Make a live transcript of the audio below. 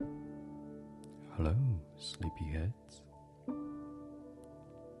Hello, sleepyheads.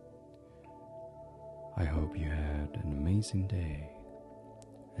 I hope you had an amazing day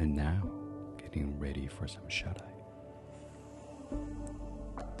and now getting ready for some shut-eye.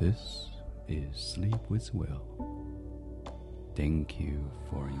 This is Sleep with Will. Thank you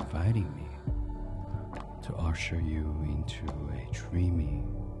for inviting me to usher you into a dreamy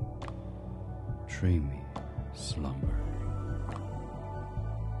slumber.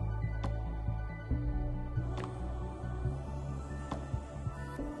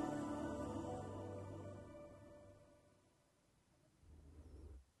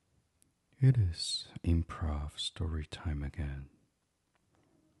 It is improv story time again.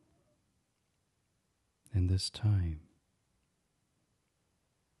 And this time,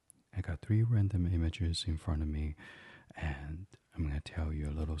 I got 3 random images in front of me, and I'm going to tell you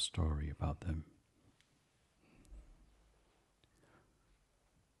a little story about them.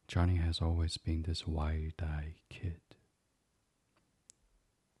 Johnny has always been this wide-eyed kid.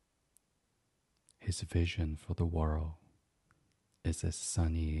 His vision for the world is as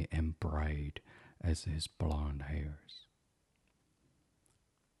sunny and bright as his blonde hairs.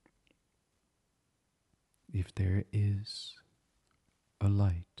 If there is a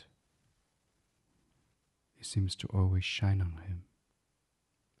light, it seems to always shine on him.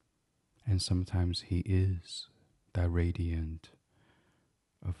 And sometimes he is that radiant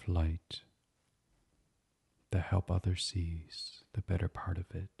of light that help others see the better part of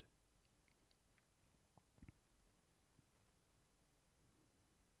it.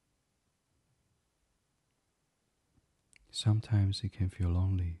 Sometimes he can feel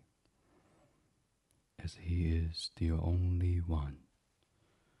lonely, as he is the only one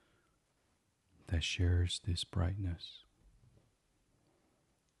that shares this brightness.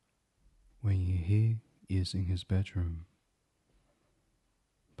 When he is in his bedroom,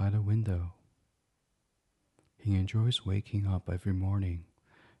 by the window, he enjoys waking up every morning,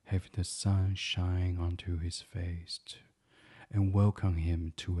 having the sun shine onto his face and welcome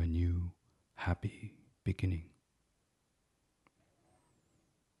him to a new, happy beginning.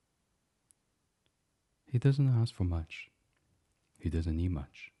 He doesn't ask for much. He doesn't need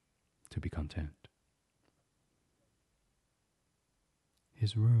much to be content.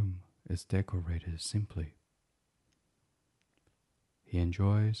 His room is decorated simply. He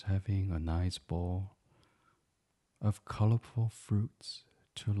enjoys having a nice bowl of colorful fruits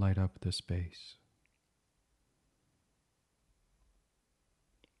to light up the space.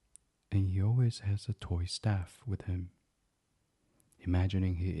 And he always has a toy staff with him,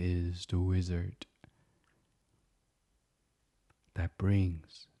 imagining he is the wizard that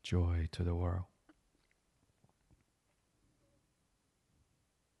brings joy to the world.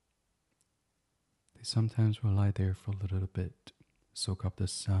 They sometimes will lie there for a little bit, soak up the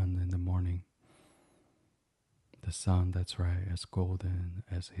sun in the morning. The sun that's right as golden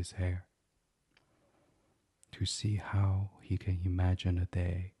as his hair. To see how he can imagine a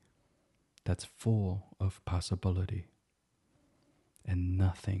day that's full of possibility and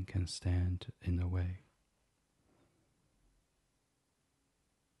nothing can stand in the way.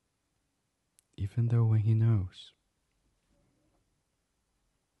 Even though when he knows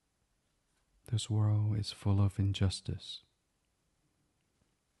this world is full of injustice,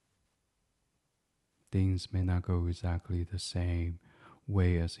 things may not go exactly the same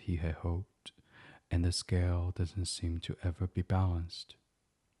way as he had hoped, and the scale doesn't seem to ever be balanced.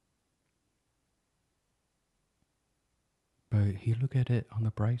 But he look at it on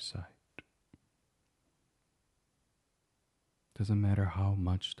the bright side. Doesn't matter how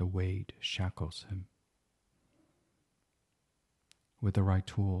much the weight shackles him. With the right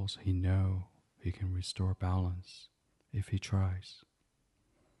tools, he knows he can restore balance if he tries.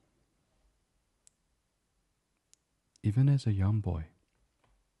 Even as a young boy,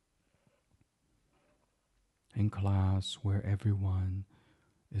 in class where everyone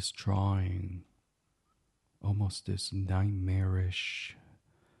is drawing almost this nightmarish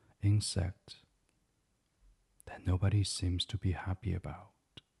insect that nobody seems to be happy about.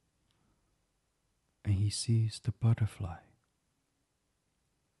 And he sees the butterfly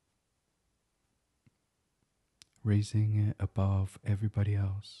raising it above everybody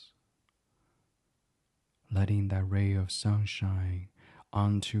else, letting that ray of sunshine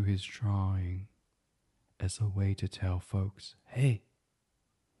onto his drawing as a way to tell folks, hey,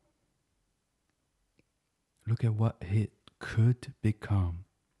 look at what it could become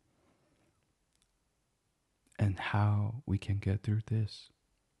and how we can get through this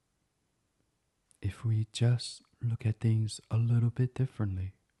if we just look at things a little bit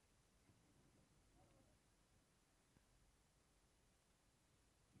differently.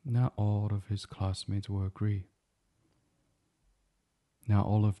 Not all of his classmates will agree. Not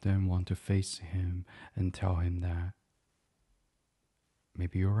all of them want to face him and tell him that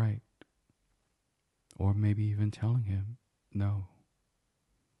maybe you're right. Or maybe even telling him no.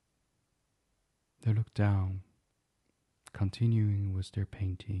 They look down, continuing with their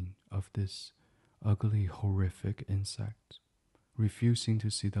painting of this ugly, horrific insect, refusing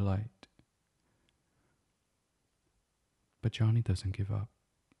to see the light. But Johnny doesn't give up.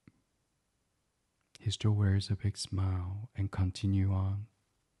 He still wears a big smile and continue on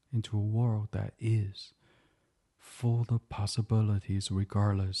into a world that is full of possibilities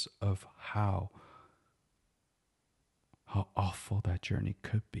regardless of how awful that journey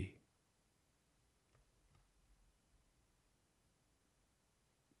could be.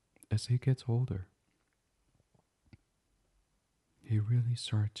 As he gets older, he really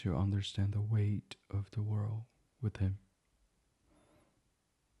starts to understand the weight of the world with him.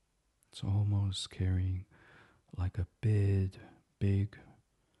 It's almost carrying like a big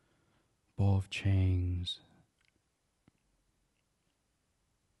ball of chains.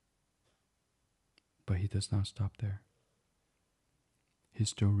 But he does not stop there. He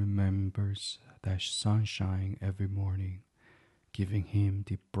still remembers that sunshine every morning, giving him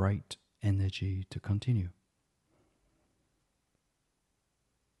the bright energy to continue.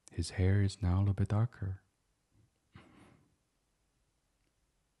 His hair is now a little bit darker,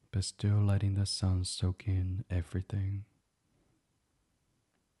 but still letting the sun soak in everything.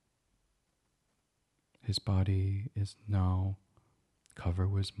 His body is now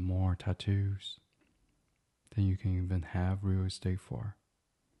covered with more tattoos than you can even have real estate for,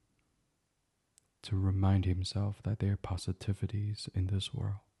 to remind himself that there are positivities in this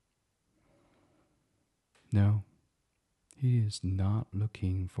world. No, he is not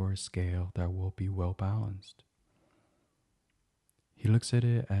looking for a scale that will be well balanced. He looks at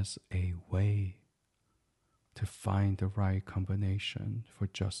it as a way to find the right combination for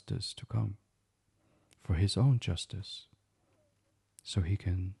justice to come, for his own justice, so he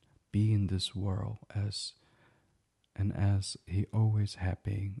can be in this world as he always had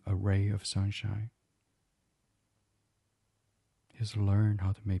been, a ray of sunshine. He's learned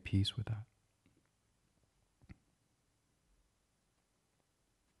how to make peace with that.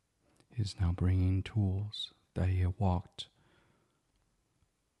 He's now bringing tools that he had walked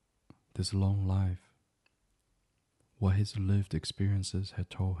this long life, what his lived experiences had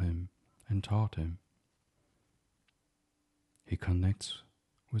told him and taught him. He connects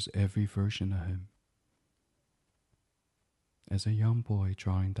with every version of him. As a young boy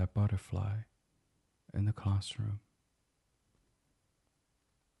drawing that butterfly in the classroom.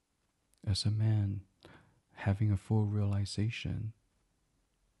 As a man having a full realization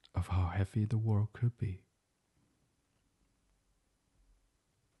of how heavy the world could be.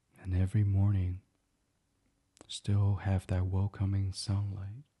 And every morning still have that welcoming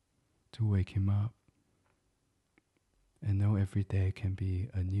sunlight to wake him up and know every day can be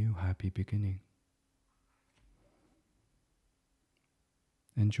a new happy beginning.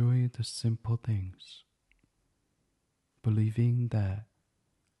 Enjoy the simple things, believing that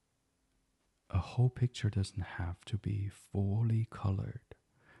a whole picture doesn't have to be fully colored,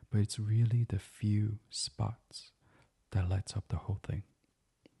 but it's really the few spots that lights up the whole thing.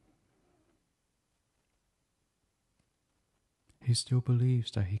 He still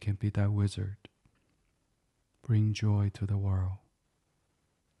believes that he can be that wizard, bring joy to the world.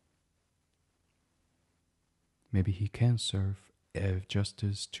 Maybe he can serve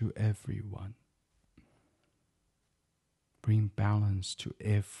justice to everyone, bring balance to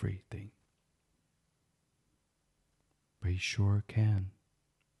everything. But he sure can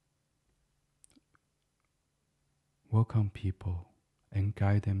welcome people and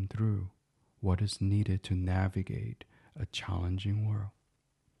guide them through what is needed to navigate a challenging world.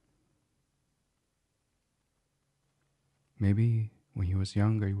 Maybe when he was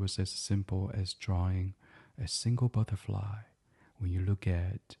younger, it was as simple as drawing a single butterfly. When you look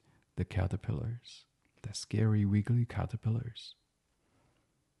at the caterpillars, the scary wiggly caterpillars.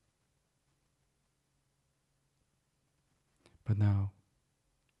 But now,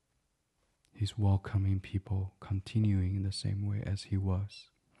 he's welcoming people, continuing in the same way as he was,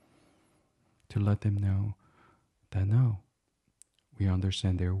 to let them know that no, we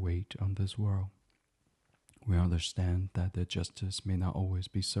understand their weight on this world. We understand that the justice may not always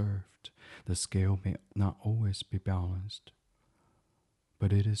be served, the scale may not always be balanced,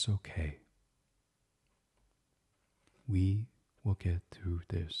 but it is okay. We will get through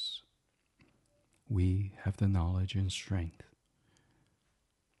this. We have the knowledge and strength,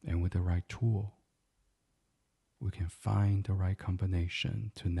 and with the right tool, we can find the right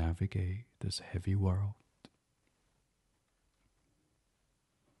combination to navigate this heavy world.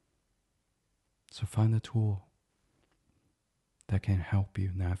 So find a tool that can help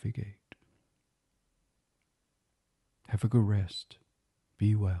you navigate. Have a good rest.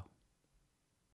 Be well.